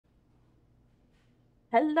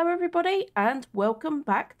Hello everybody and welcome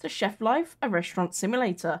back to Chef Life, a restaurant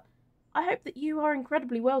simulator. I hope that you are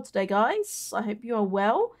incredibly well today, guys. I hope you are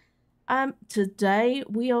well. Today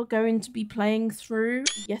we are going to be playing through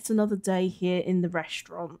yet another day here in the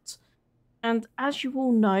restaurant. And as you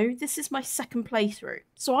all know, this is my second playthrough.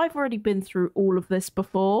 So I've already been through all of this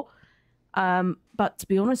before. But to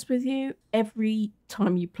be honest with you, every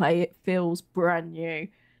time you play it feels brand new.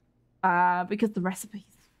 Because the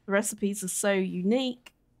recipes are so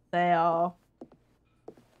unique. They are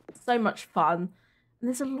so much fun. And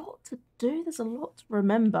there's a lot to do. There's a lot to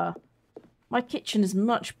remember. My kitchen is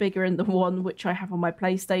much bigger in the one which I have on my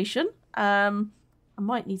PlayStation. I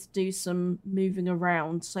might need to do some moving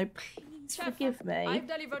around. So please forgive me. I've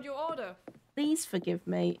delivered your order. Please forgive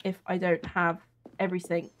me if I don't have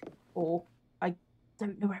everything or I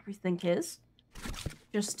don't know where everything is.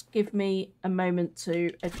 Just give me a moment to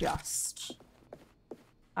adjust.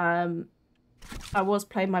 I was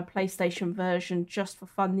playing my PlayStation version just for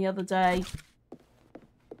fun the other day.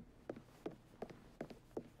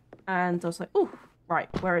 And I was like, oh, right,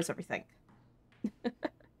 where is everything?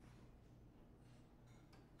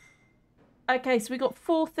 Okay, so we got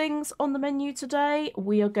 4 things on the menu today.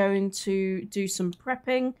 We are going to do some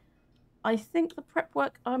prepping. I think the prep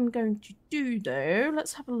work I'm going to do, though,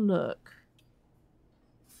 let's have a look.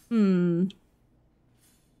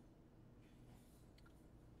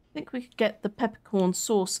 I think we could get the peppercorn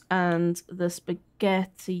sauce and the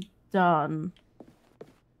spaghetti done.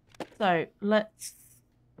 So let's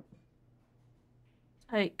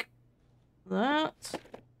take that.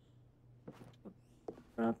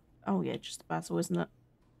 Oh yeah, just the basil, isn't it?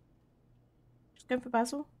 Just go for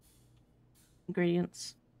basil.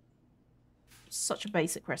 Ingredients. Such a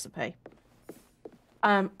basic recipe.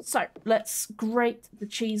 So let's grate the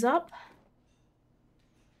cheese up.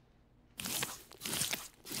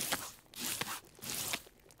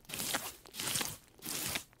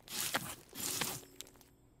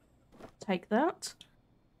 Take that.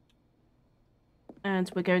 And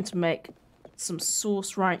we're going to make some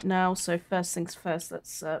sauce right now. So first things first,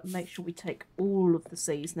 let's make sure we take all of the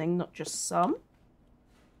seasoning, not just some.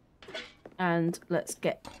 And let's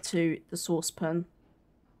get to the saucepan.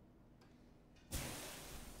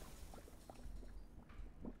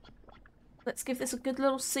 Let's give this a good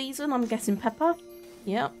little season. I'm guessing pepper.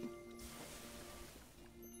 Yep.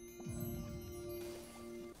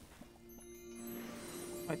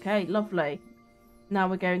 Okay, lovely. Now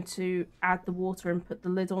we're going to add the water and put the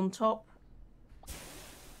lid on top.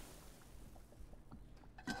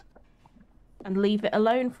 And leave it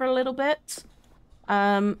alone for a little bit.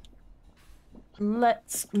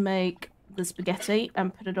 Let's make the spaghetti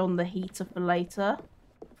and put it on the heater for later.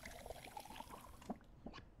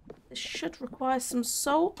 This should require some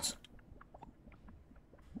salt.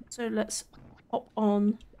 So let's pop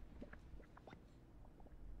on.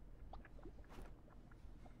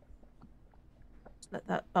 Just let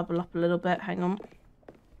that bubble up a little bit. Hang on.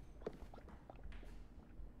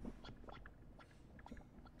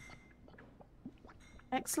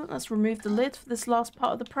 Excellent. Let's remove the lid for this last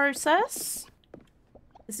part of the process.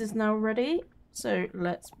 This is now ready. So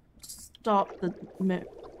let's start the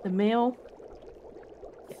meal.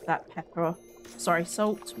 Get that pepper. Sorry,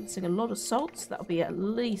 salt. I'm missing a lot of salt. So that'll be at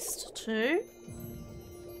least 2.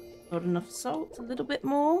 Not enough salt. A little bit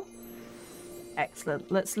more. Excellent.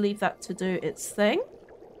 Let's leave that to do its thing.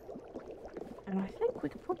 And I think we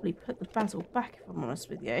could probably put the basil back, if I'm honest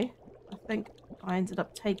with you. I think I ended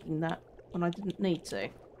up taking that when I didn't need to.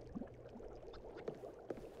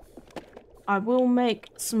 I will make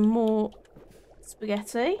some more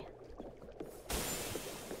spaghetti.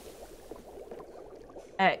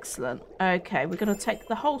 Excellent. Okay, we're going to take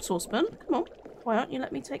the whole saucepan. Come on. Why aren't you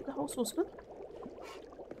letting me take the whole saucepan?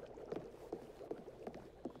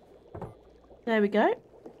 There we go.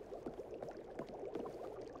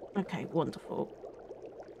 Okay, wonderful.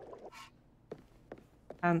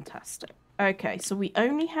 Fantastic. Okay, so we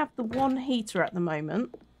only have the one heater at the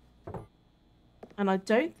moment. And I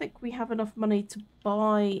don't think we have enough money to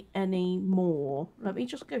buy any more. Let me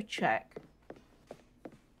just go check.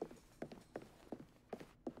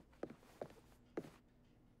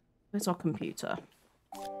 Where's our computer?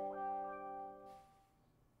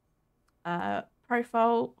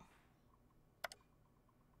 Profile.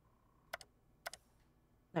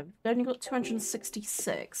 No, we've only got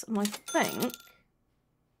 266. And I think...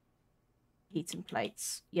 Heating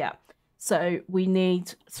plates. Yeah. So we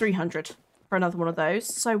need 300 for another one of those.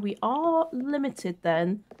 So we are limited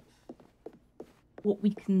then what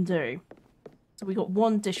we can do. So we got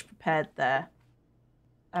one dish prepared there.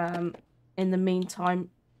 In the meantime,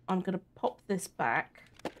 I'm going to pop this back.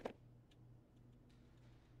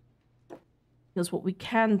 Because what we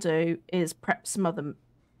can do is prep some other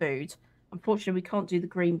food. Unfortunately, we can't do the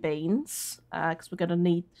green beans because we're going to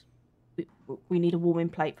need we need a warming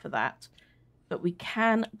plate for that. But we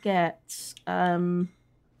can get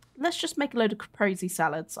let's just make a load of caprese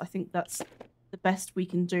salads. I think that's the best we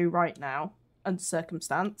can do right now under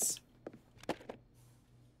circumstance.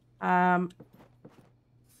 I'll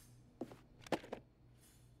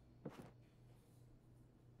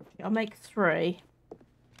make 3.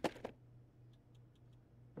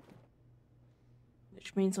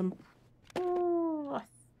 Which means I'm... Oh,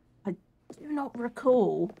 I do not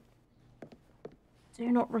recall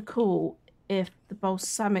if the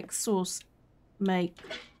balsamic sauce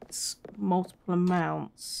makes multiple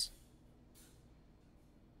amounts.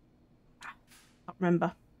 I can't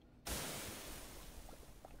remember.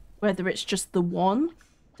 Whether it's just the one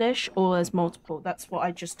dish or there's multiple. That's what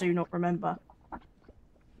I just do not remember.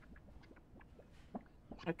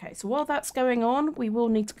 Okay, so while that's going on, we will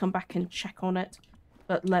need to come back and check on it.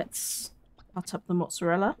 But let's cut up the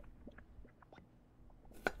mozzarella.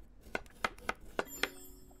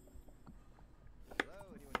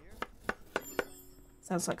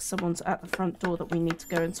 Sounds like someone's at the front door that we need to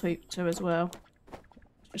go and sweep to as well.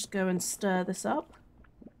 Just go and stir this up.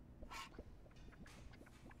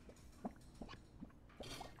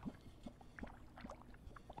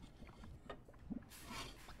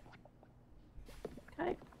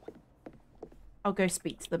 Okay. I'll go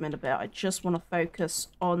speak to them in a bit. I just want to focus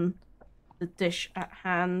on the dish at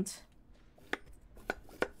hand.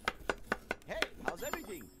 Hey, how's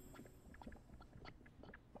everything?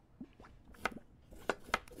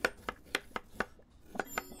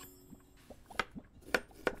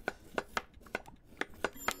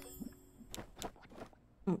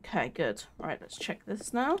 Okay, good. Right, let's check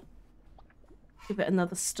this now. Give it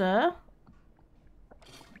another stir.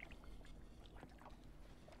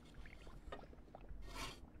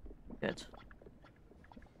 Good.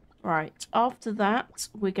 Right, after that,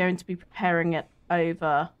 we're going to be preparing it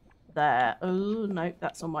over there. Oh, no,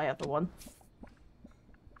 that's on my other one.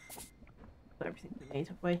 Got everything we need,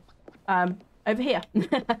 have we? Over here.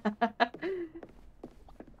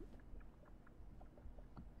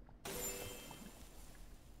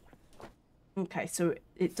 Okay, so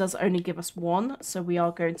it does only give us 1, so we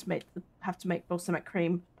are going to have to make balsamic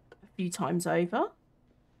cream a few times over.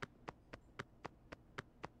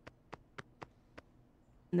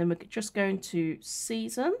 And then we're just going to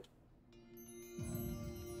season.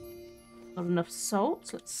 Not enough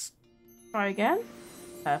salt. Let's try again.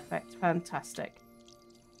 Perfect. Fantastic.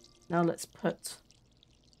 Now let's put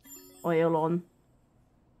oil on.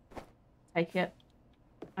 Take it.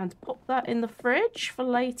 And pop that in the fridge for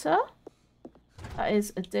later. That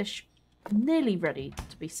is a dish nearly ready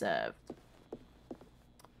to be served.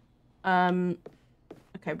 Okay,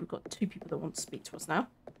 we've got 2 people that want to speak to us now.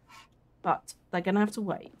 But they're going to have to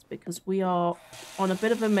wait because we are on a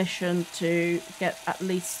bit of a mission to get at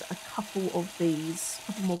least a couple of these,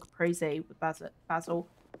 a couple more caprese with basil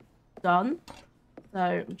done. So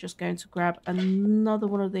I'm just going to grab another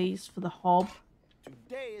one of these for the hob.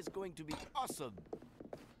 Today is going to be awesome.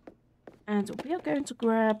 And we are going to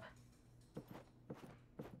grab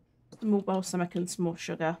some more balsamic and some more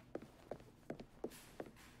sugar.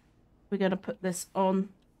 We're going to put this on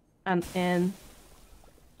and in.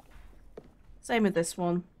 Same with this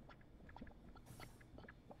one.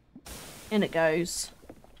 In it goes.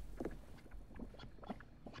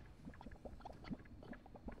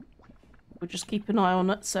 We'll just keep an eye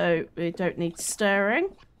on it so we don't need stirring.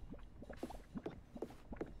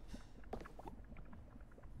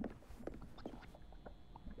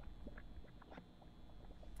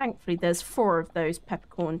 Thankfully, there's 4 of those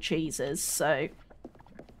peppercorn cheeses, so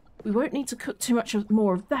we won't need to cook too much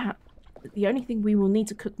more of that. The only thing we will need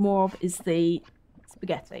to cook more of is the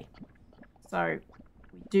spaghetti. So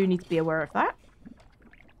we do need to be aware of that.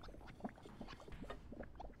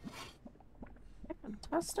 Okay,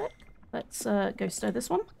 fantastic. Let's go stir this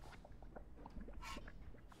one.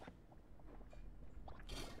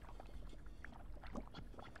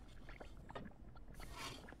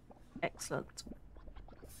 Excellent.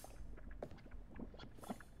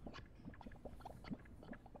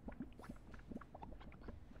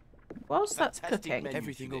 Whilst that's cooking,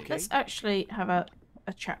 Everything okay? let's actually have a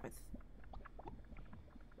chat with.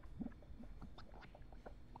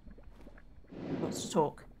 Wants to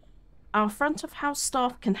talk. Our front of house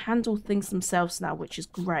staff can handle things themselves now, which is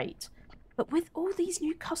great. But with all these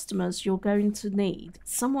new customers, you're going to need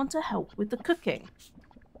someone to help with the cooking.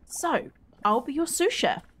 So, I'll be your sous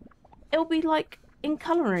chef. It'll be like in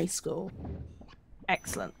culinary school.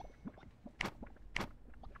 Excellent.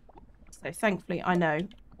 So thankfully I know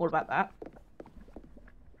all about that.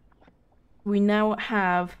 we now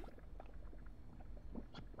have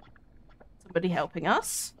somebody helping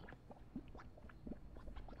us.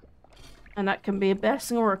 And that can be a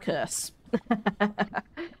blessing or a curse.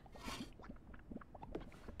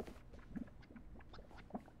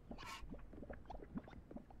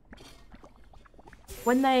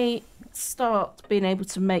 When they start being able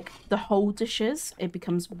to make the whole dishes, it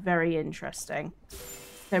becomes very interesting.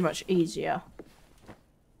 So much easier.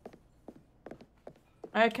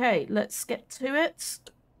 Okay, let's get to it.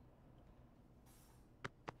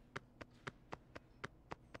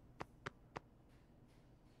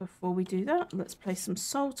 Before we do that, let's place some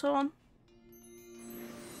salt on.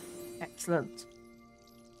 Excellent.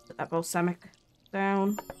 Put that balsamic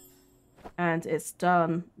down. And it's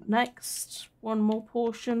done. Next, one more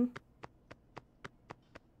portion.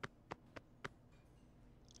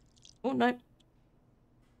 Oh, no.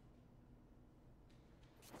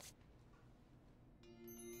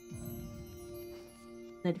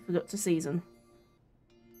 Nearly forgot to season.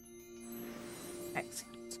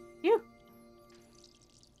 Excellent. Phew.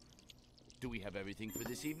 Do we have everything for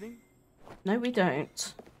this evening? No, we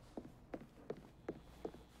don't.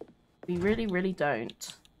 We really, really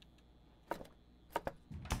don't.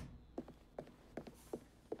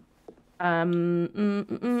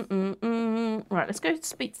 Right, let's go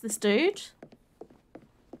speak to this dude.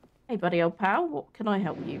 Hey, buddy, old pal. What can I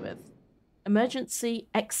help you with? Emergency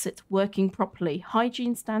exit working properly.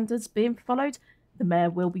 Hygiene standards being followed. The mayor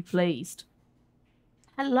will be pleased.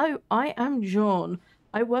 Hello, I am Jean.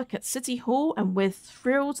 I work at City Hall and we're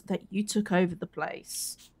thrilled that you took over the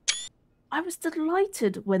place. I was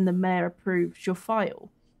delighted when the mayor approved your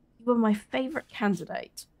file. You were my favourite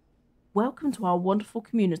candidate. Welcome to our wonderful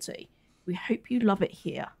community. We hope you love it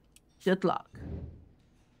here. Good luck.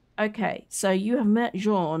 Okay, so you have met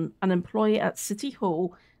Jean, an employee at City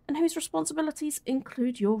Hall, and whose responsibilities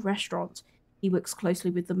include your restaurant. He works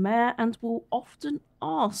closely with the mayor and will often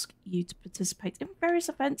ask you to participate in various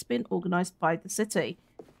events being organised by the city,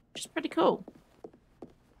 which is pretty cool.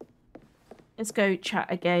 Let's go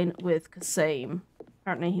chat again with Kassim.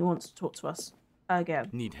 Apparently he wants to talk to us again.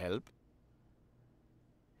 Need help?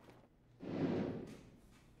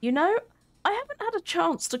 You know, I haven't had a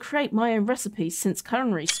chance to create my own recipes since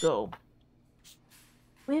culinary school.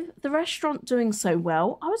 With the restaurant doing so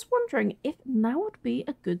well, I was wondering if now would be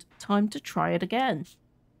a good time to try it again.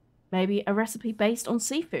 Maybe a recipe based on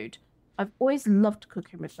seafood. I've always loved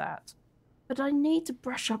cooking with that. But I need to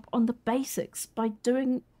brush up on the basics by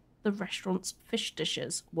doing the restaurant's fish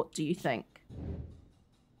dishes. What do you think?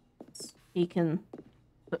 He can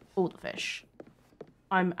cook all the fish.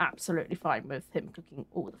 I'm absolutely fine with him cooking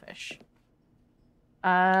all the fish.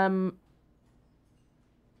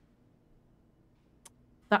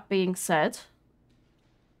 That being said,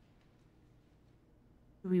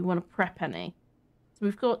 do we want to prep any? So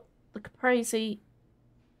we've got the caprese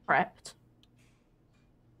prepped.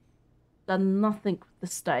 Done nothing with the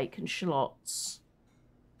steak and shallots.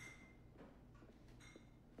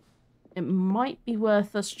 It might be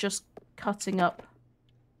worth us just cutting up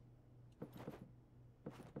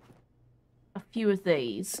a few of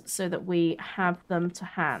these so that we have them to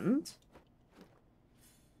hand.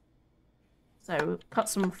 So cut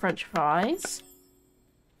some French fries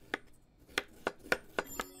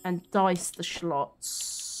and dice the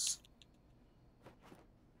shallots.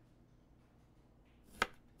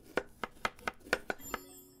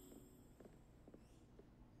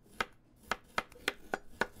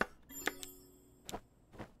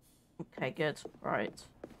 Okay, good. Right.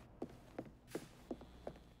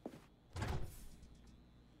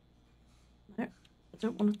 No, I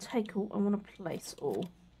don't want to take all, I want to place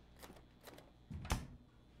all.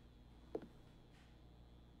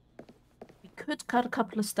 Could cut a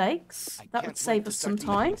couple of steaks. That would save us some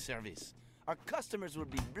time. Service. Our customers will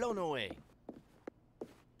be blown away.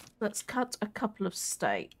 Let's cut a couple of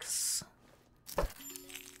steaks.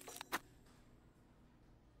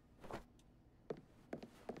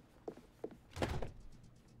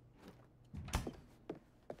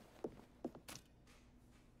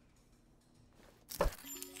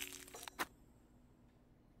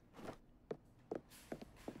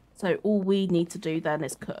 So all we need to do then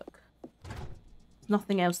is cook.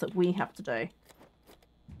 Nothing else that we have to do.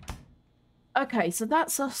 Okay, so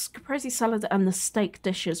that's us caprese salad and the steak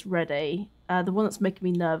dishes ready. The one that's making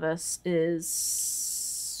me nervous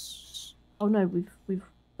is... Oh no, we've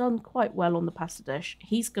done quite well on the pasta dish.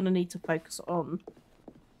 He's going to need to focus on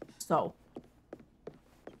sole.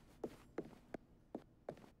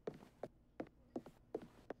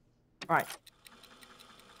 Right.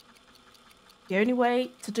 The only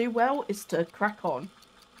way to do well is to crack on.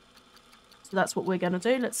 So that's what we're going to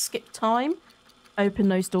do. Let's skip time, open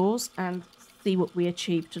those doors, and see what we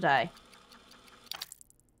achieve today.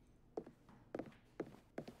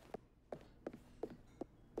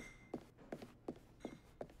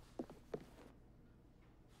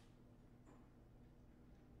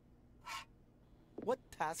 What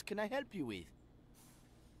task can I help you with?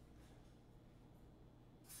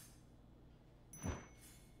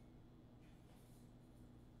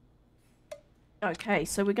 Okay,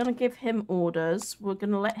 so we're going to give him orders. We're going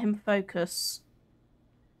to let him focus.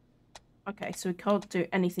 Okay, so we can't do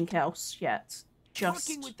anything else yet.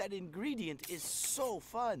 Working with that ingredient is so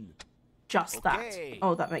fun. Just that.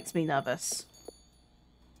 Oh, that makes me nervous.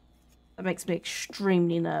 That makes me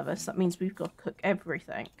extremely nervous. That means we've got to cook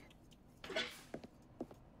everything.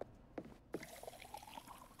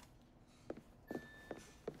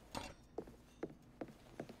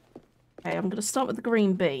 Okay, I'm going to start with the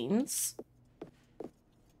green beans.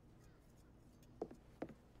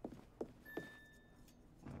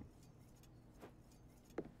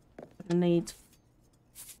 I'm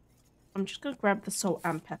just going to grab the salt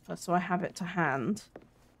and pepper so I have it to hand.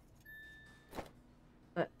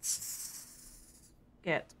 Let's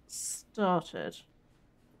get started.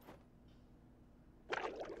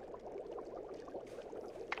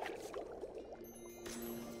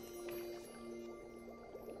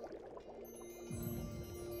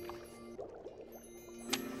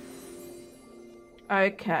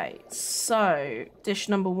 Okay, so dish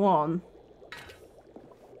number 1.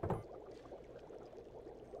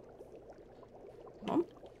 Come on,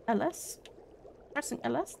 LS. Pressing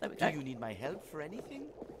LS, there we go. Do you need my help for anything?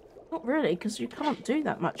 Not really, because you can't do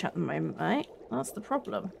that much at the moment, mate. That's the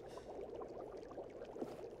problem.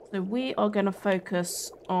 So we are going to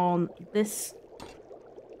focus on this.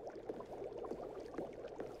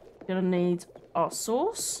 We're going to need our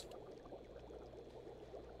sauce.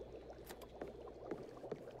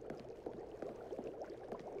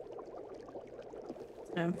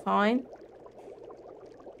 It's doing fine.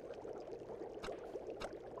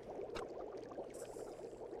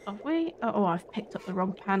 Are we? Oh, I've picked up the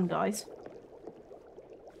wrong pan, guys.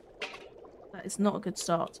 That is not a good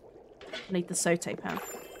start. I need the saute pan.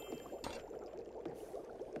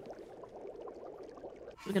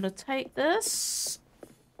 We're going to take this,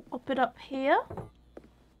 pop it up here.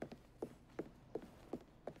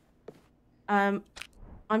 I'm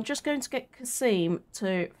just going to get Kassim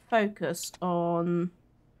to focus on...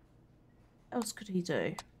 What else could he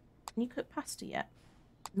do? Can you cook pasta yet?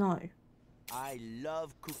 No. I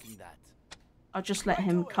love cooking that. I'll just let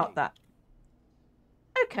him cut that.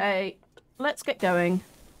 Okay, let's get going.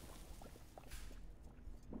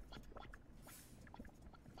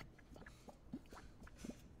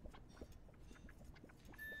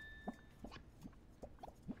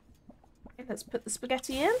 Okay, let's put the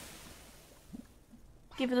spaghetti in.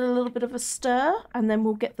 Give it a little bit of a stir, and then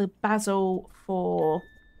we'll get the basil for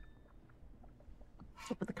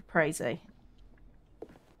top of the caprese.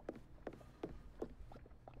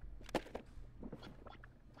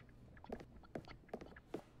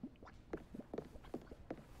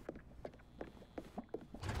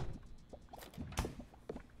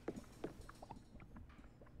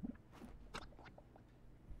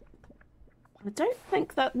 I don't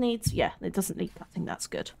think that needs... Yeah, it doesn't need cutting. That's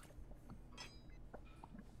good.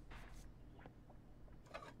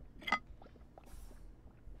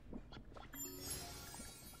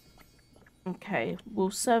 Okay,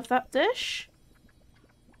 we'll serve that dish.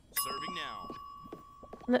 Serving now.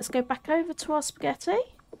 Let's go back over to our spaghetti,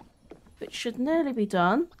 which should nearly be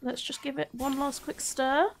done. Let's just give it one last quick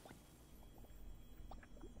stir.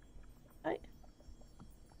 Okay.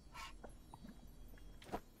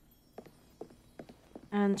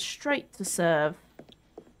 And straight to serve.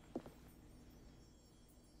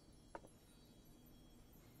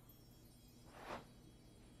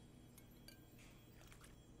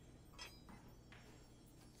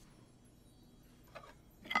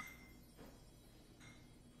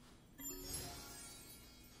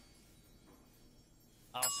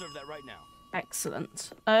 I'll serve that right now.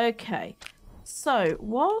 Excellent. Okay. So,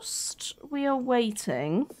 whilst we are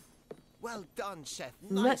waiting, Well done, chef.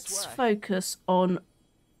 Nice let's work. focus on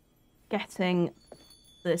getting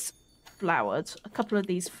this floured. A couple of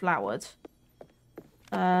these floured.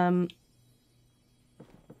 Let's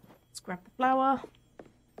grab the flour.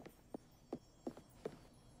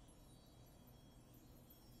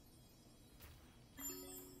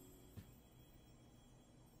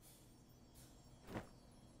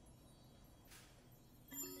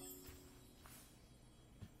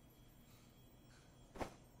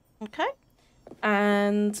 Okay.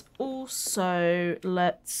 And also,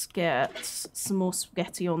 let's get some more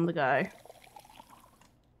spaghetti on the go.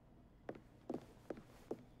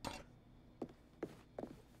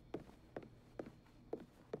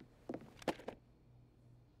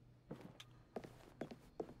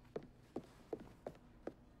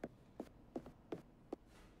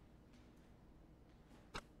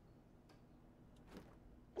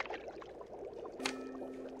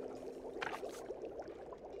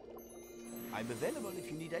 I'm available if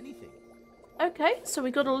you need anything. Okay, so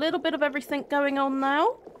we got a little bit of everything going on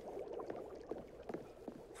now.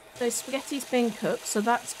 So spaghetti's being cooked, so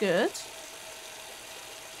that's good.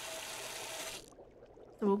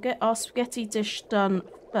 So we'll get our spaghetti dish done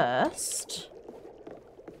first.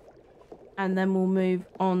 And then we'll move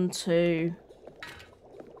on to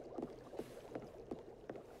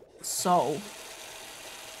sole.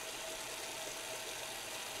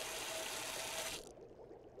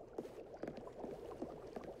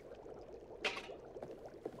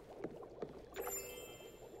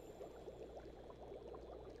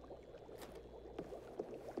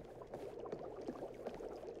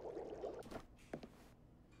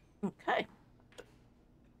 Okay.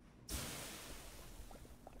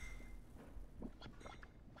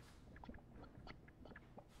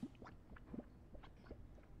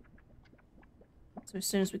 So as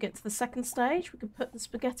soon as we get to the second stage, we can put the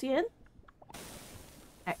spaghetti in.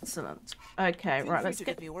 Excellent. Okay, right, let's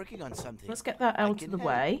get me working on something. Let's get that out of the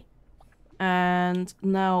way. And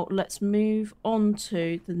now let's move on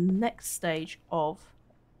to the next stage of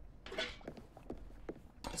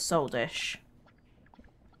the sole dish.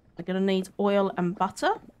 We're going to need oil and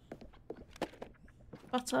butter.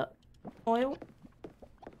 Butter, oil.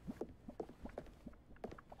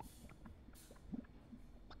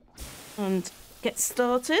 And get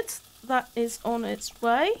started. That is on its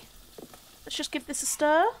way. Let's just give this a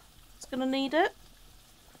stir. It's going to need it.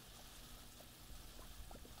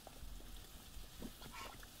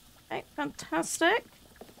 Okay, fantastic.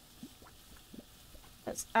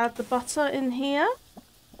 Let's add the butter in here.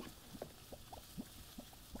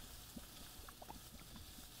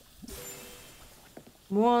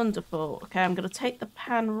 Wonderful. Okay, I'm going to take the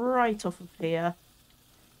pan right off of here.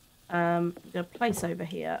 I'm going to place over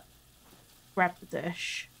here. Grab the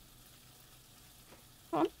dish.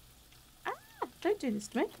 Come on. Ah, don't do this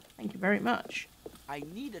to me. Thank you very much. I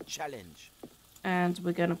need a challenge. And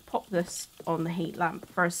we're going to pop this on the heat lamp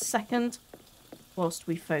for a second whilst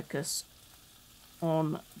we focus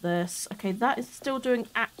on this. Okay, that is still doing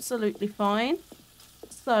absolutely fine.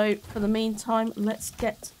 So, for the meantime, let's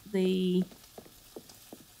get the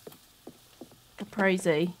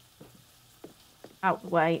caprese out the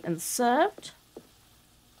way and served.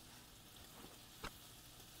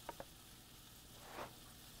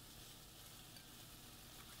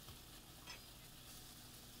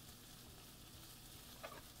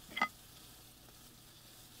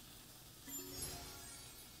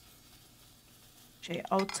 Actually,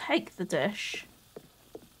 I'll take the dish.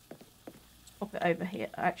 Pop it over here.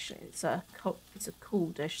 Actually, it's a cool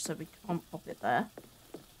dish, so we can't pop it there.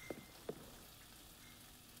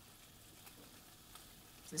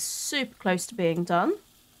 It's super close to being done.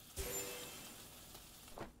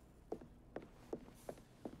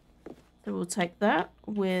 So we'll take that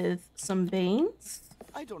with some beans.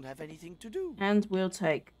 I don't have anything to do. And we'll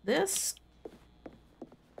take this.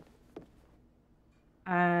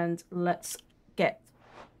 And let's get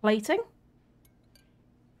plating.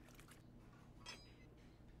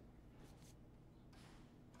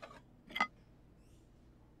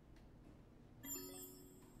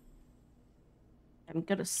 I'm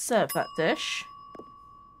going to serve that dish.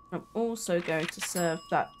 I'm also going to serve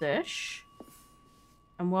that dish.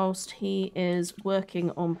 And whilst he is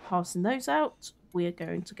working on passing those out, we are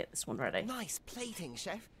going to get this one ready. Nice plating,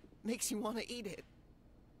 chef. Makes you want to eat it.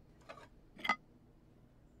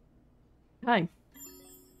 Okay.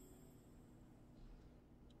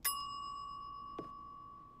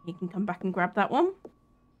 He can come back and grab that one.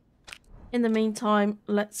 In the meantime,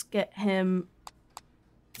 let's get him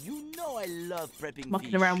You know I love prepping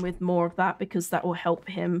mucking fish. around with more of that because that will help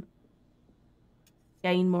him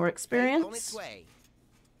gain more On experience. its way.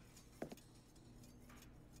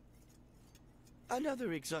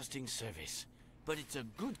 Another exhausting service, but it's a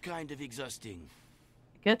good kind of exhausting.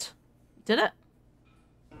 Good. Did it.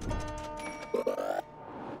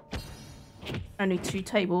 Only 2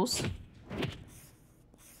 tables.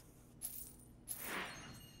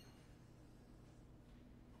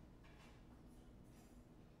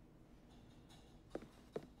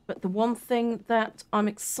 But the one thing that I'm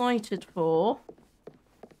excited for,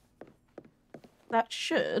 that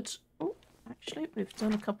should... Oh, actually, we've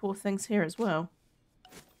done a couple of things here as well.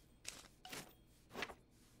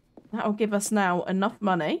 That'll give us now enough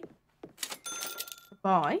money to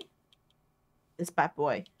buy this bad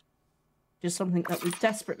boy. Just something that we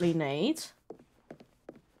desperately need.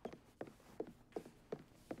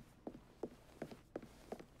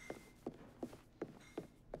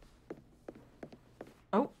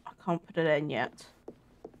 Oh, I can't put it in yet.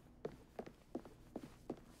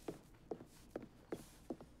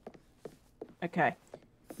 Okay.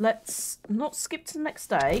 let's not skip to the next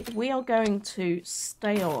day. We are going to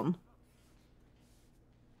stay on.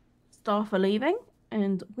 Staff are leaving,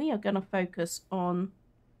 and we are going to focus on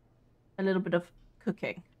a little bit of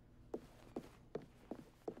cooking.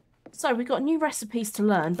 So we've got new recipes to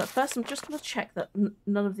learn, but first I'm just going to check that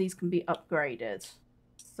none of these can be upgraded.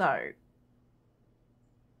 So,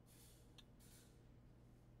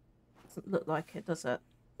 doesn't look like it, does it?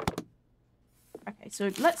 Okay, so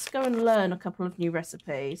let's go and learn a couple of new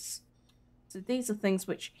recipes. So these are things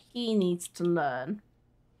which he needs to learn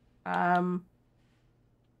as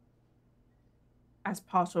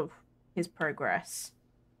part of his progress.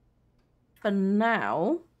 For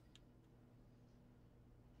now,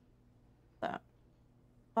 that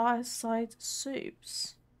fireside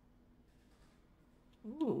soups.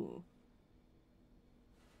 Ooh.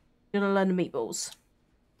 Gonna learn the meatballs.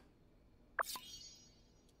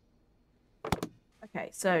 Okay,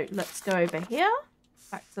 so let's go over here,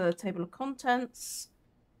 back to the table of contents,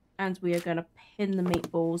 and we are going to pin the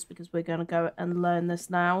meatballs because we're going to go and learn this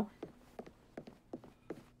now.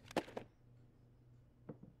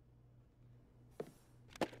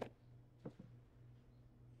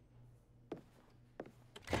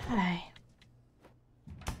 Okay.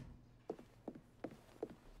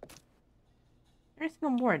 Anything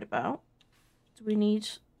I'm worried about? Do we need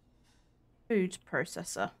food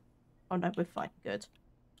processor? Oh no, we're fine. Good.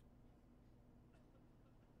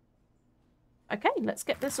 Okay, let's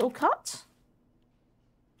get this all cut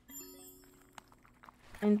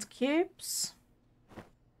into cubes.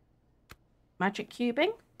 Magic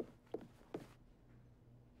cubing.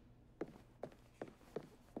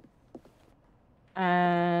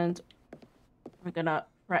 And we're gonna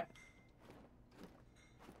prep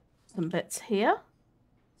some bits here.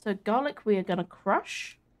 So garlic we are gonna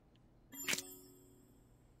crush.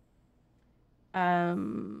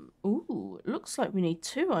 Ooh, it looks like we need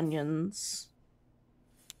 2 onions.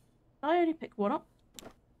 I only pick one up.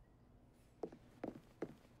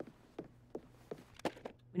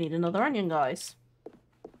 We need another onion, guys.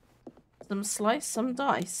 Some sliced, some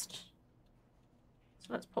diced.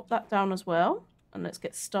 So let's pop that down as well. And let's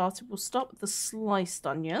get started. We'll start with the sliced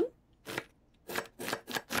onion.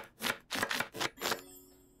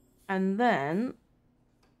 And then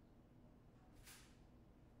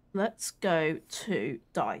let's go to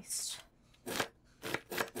diced.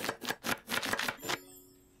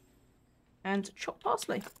 And chopped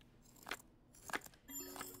parsley.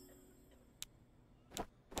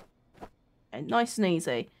 Okay, nice and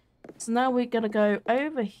easy. So now we're going to go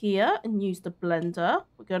over here and use the blender.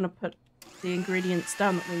 We're going to put the ingredients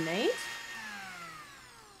down that we need.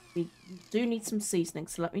 We do need some seasoning,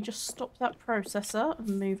 so let me just stop that processor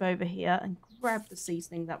and move over here and grab the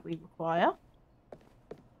seasoning that we require.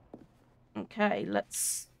 Okay,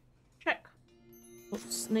 let's check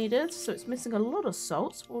what's needed. So it's missing a lot of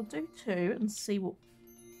salt, so we'll do 2 and see what's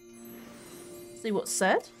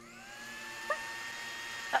said.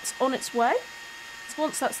 That's on its way. So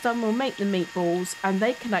once that's done, we'll make the meatballs, and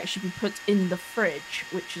they can actually be put in the fridge,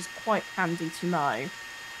 which is quite handy to know.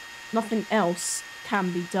 Nothing else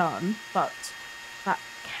can be done, but that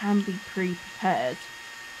can be pre-prepared.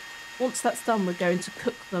 Once that's done, we're going to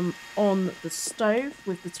cook them on the stove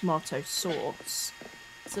with the tomato sauce.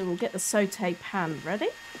 So we'll get the saute pan ready.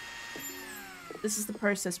 This is the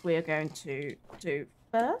process we are going to do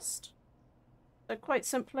first. So quite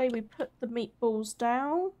simply, we put the meatballs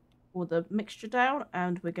down, or the mixture down,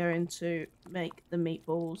 and we're going to make the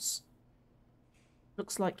meatballs.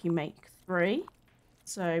 Looks like you make 3.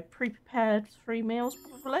 So pre-prepared 3 meals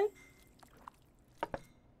probably.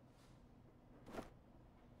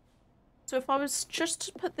 So if I was just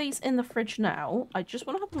to put these in the fridge now, I just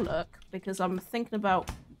want to have a look because I'm thinking about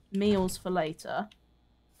meals for later.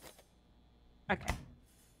 Okay.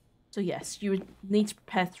 So yes, you would need to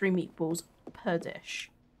prepare 3 meatballs per dish.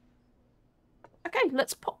 Okay,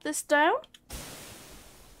 let's pop this down.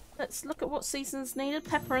 Let's look at what seasoning's needed.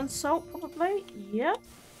 Pepper and salt, probably. Yeah.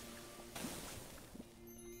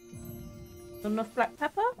 Enough black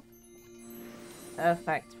pepper?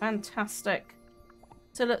 Perfect. Fantastic.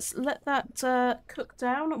 So let's let that cook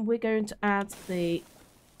down, and we're going to add the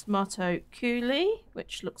tomato coulis,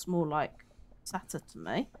 which looks more like Sata to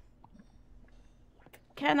me.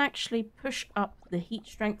 Can actually push up the heat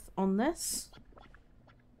strength on this.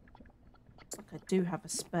 Looks like I do have a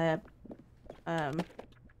spare.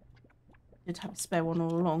 Did have a spare one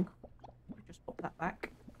all along. Just pop that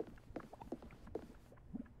back.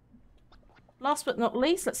 Last but not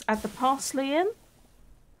least, let's add the parsley in.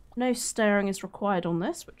 No stirring is required on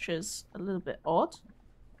this, which is a little bit odd.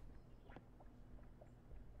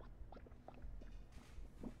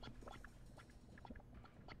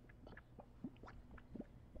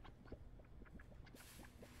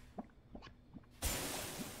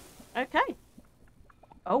 Okay.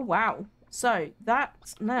 Oh, wow. So,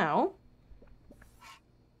 that's now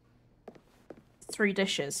 3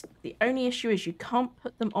 dishes. The only issue is you can't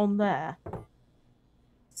put them on there.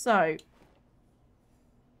 So,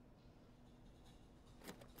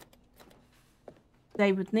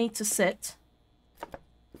 they would need to sit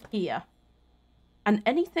here. And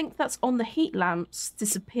anything that's on the heat lamps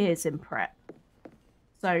disappears in prep.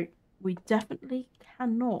 So, we definitely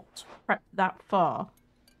cannot prep that far.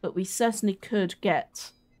 But we certainly could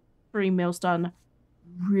get 3 meals done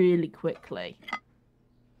really quickly.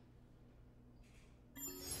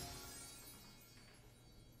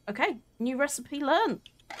 Okay, new recipe learned.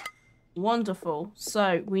 Wonderful.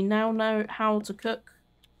 So we now know how to cook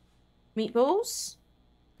meatballs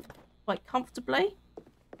quite comfortably.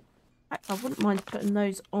 In fact, I wouldn't mind putting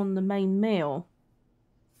those on the main meal.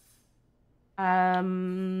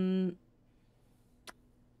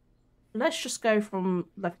 Let's just go from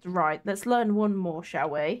left to right. Let's learn one more, shall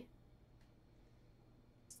we?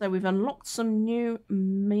 So we've unlocked some new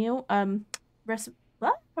meal recipe.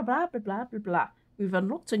 Blah blah blah blah blah blah blah. We've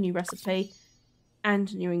unlocked a new recipe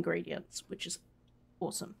and new ingredients, which is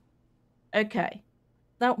awesome. Okay.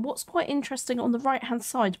 Now, what's quite interesting on the right-hand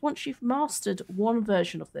side, once you've mastered one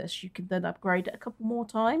version of this, you can then upgrade it a couple more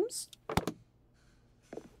times.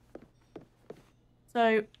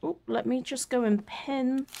 So, let me just go and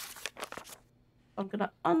pin. I'm going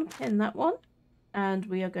to unpin that one. And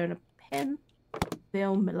we are going to pin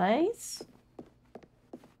veal Malaise.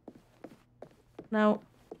 Now,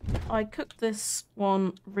 I cooked this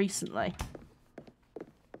one recently.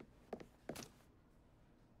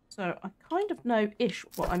 So I kind of know-ish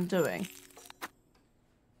what I'm doing.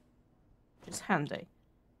 Which is handy.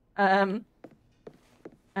 And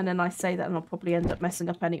then I say that and I'll probably end up messing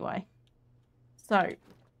up anyway. So,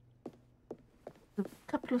 a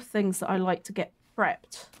couple of things that I like to get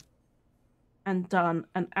prepped and done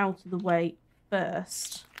and out of the way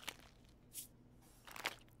first.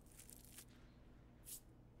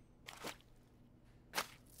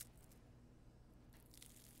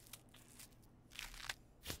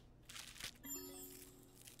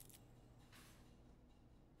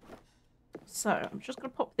 So, I'm just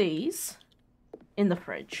going to pop these in the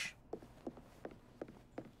fridge.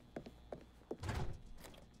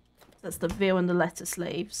 That's the veal and the lettuce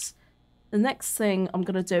leaves. The next thing I'm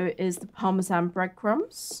going to do is the Parmesan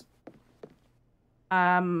breadcrumbs.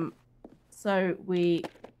 So we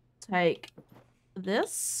take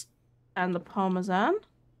this and the Parmesan.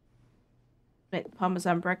 Make the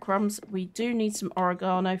Parmesan breadcrumbs. We do need some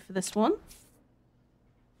oregano for this one.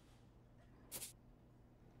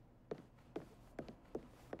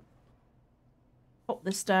 Pop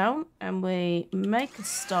this down and we make a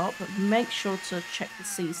start, but make sure to check the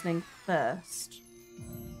seasoning first.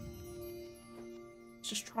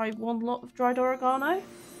 Just try one lot of dried oregano.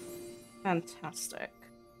 Fantastic.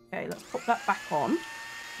 Okay, let's pop that back on.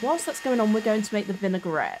 Whilst that's going on, we're going to make the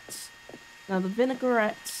vinaigrette. Now the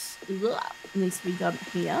vinaigrette needs to be done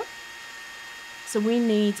here. So we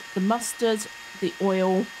need the mustard, the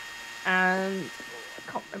oil, and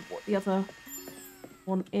I can't remember what the other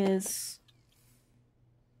one is.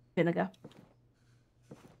 Vinegar.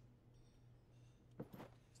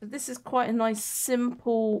 So this is quite a nice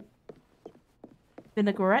simple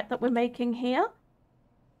vinaigrette that we're making here.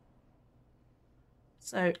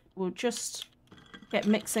 So we'll just get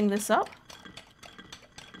mixing this up.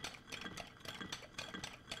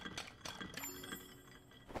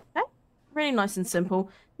 Okay, really nice and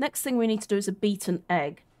simple. Next thing we need to do is a beaten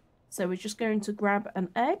egg. So we're just going to grab an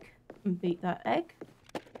egg and beat that egg.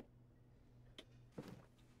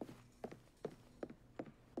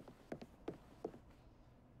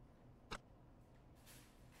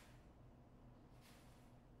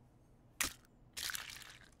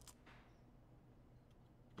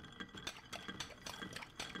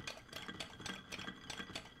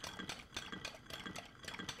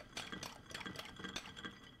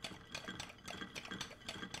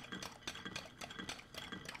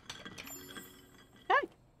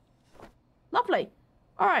 Lovely.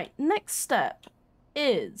 All right, next step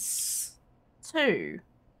is to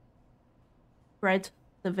bread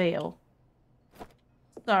the veal.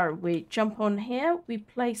 So we jump on here, we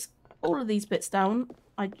place all of these bits down.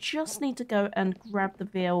 I just need to go and grab the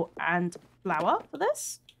veal and flour for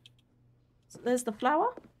this. So there's the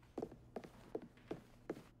flour.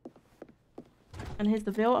 And here's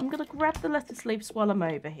the veal. I'm going to grab the lettuce leaves while I'm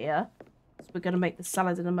over here. So we're going to make the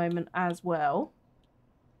salad in a moment as well.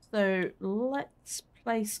 So let's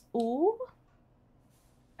place all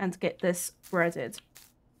and get this breaded.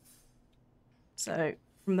 So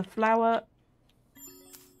from the flour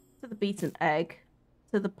to the beaten egg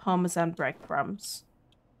to the Parmesan breadcrumbs.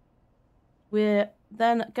 We're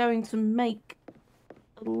then going to make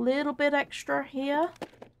a little bit extra here.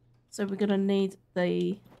 So we're going to need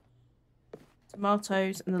the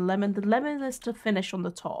tomatoes and the lemon. The lemon is to finish on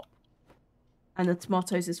the top. And the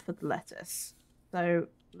tomatoes is for the lettuce. So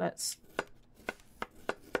let's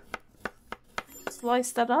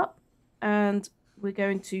slice that up. And we're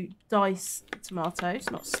going to dice the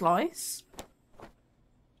tomatoes, not slice.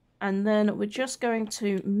 And then we're just going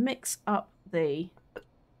to mix up the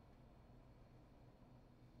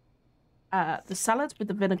salad with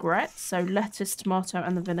the vinaigrette. So lettuce, tomato,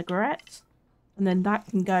 and the vinaigrette. And then that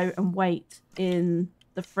can go and wait in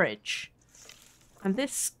the fridge. And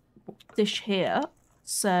this dish here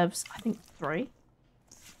serves, I think, 3.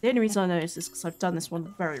 The only reason I know is because I've done this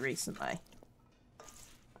one very recently.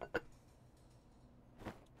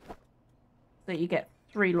 So you get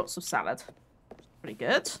 3 lots of salad. Pretty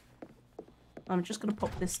good. I'm just going to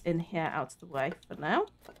pop this in here out of the way for now.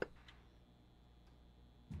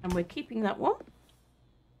 And we're keeping that one.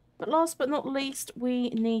 But last but not least, we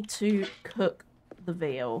need to cook the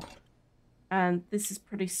veal. And this is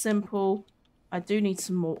pretty simple. I do need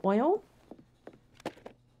some more oil.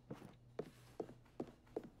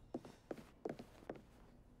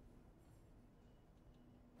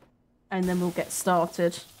 And then we'll get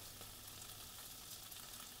started.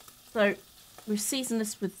 So, we've seasoned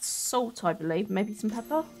this with salt, I believe. Maybe some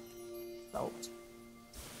pepper? Salt.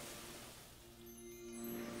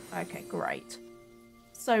 Okay, great.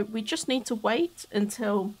 So, we just need to wait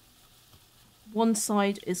until one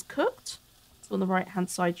side is cooked. So, on the right-hand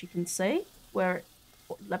side, you can see what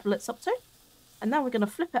level it's up to. And now we're going to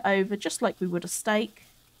flip it over just like we would a steak.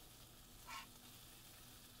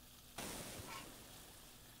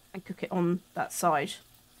 And cook it on that side.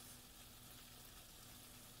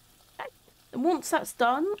 And once that's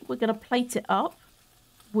done, we're going to plate it up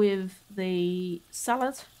with the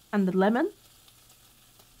salad and the lemon.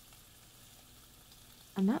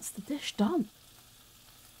 And that's the dish done.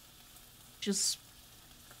 Which is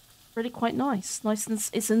really quite nice.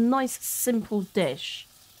 It's a nice, simple dish.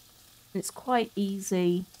 It's quite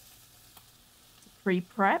easy to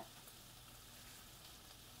pre-prep.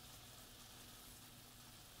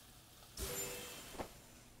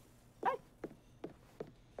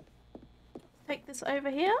 Take this over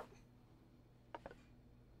here.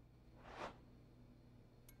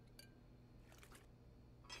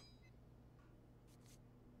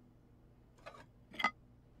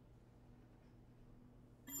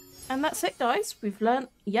 And that's it, guys. We've learnt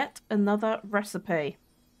yet another recipe.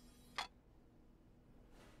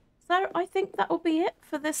 So I think that will be it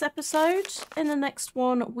for this episode. In the next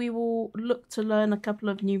one, we will look to learn a couple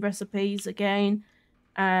of new recipes again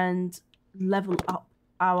and level up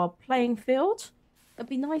our playing field. It'd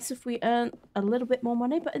be nice if we earned a little bit more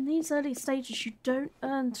money, but in these early stages you don't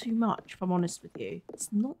earn too much, if I'm honest with you. It's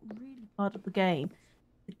not really part of the game.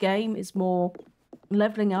 The game is more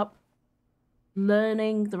leveling up,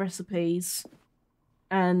 learning the recipes,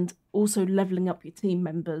 and also leveling up your team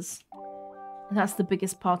members. And that's the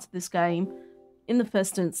biggest part of this game in the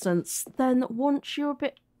first instance. Then once you're a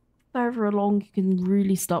bit further along, you can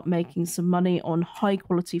really start making some money on high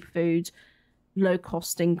quality food, low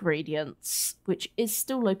cost ingredients, which is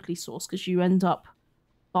still locally sourced because you end up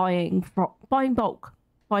buying bulk.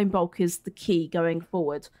 Buying bulk is the key going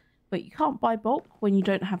forward, but you can't buy bulk when you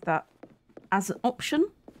don't have that as an option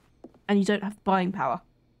and you don't have buying power.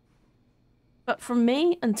 But from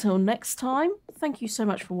me, until next time, thank you so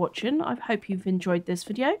much for watching. I hope you've enjoyed this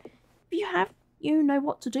video. If you have, you know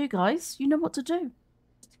what to do, guys. You know what to do.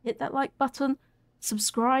 Just hit that like button,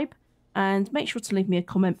 subscribe, and make sure to leave me a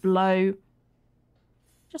comment below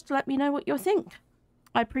just to let me know what you think.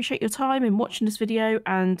 I appreciate your time in watching this video,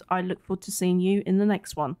 and I look forward to seeing you in the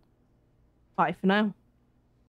next one. Bye for now.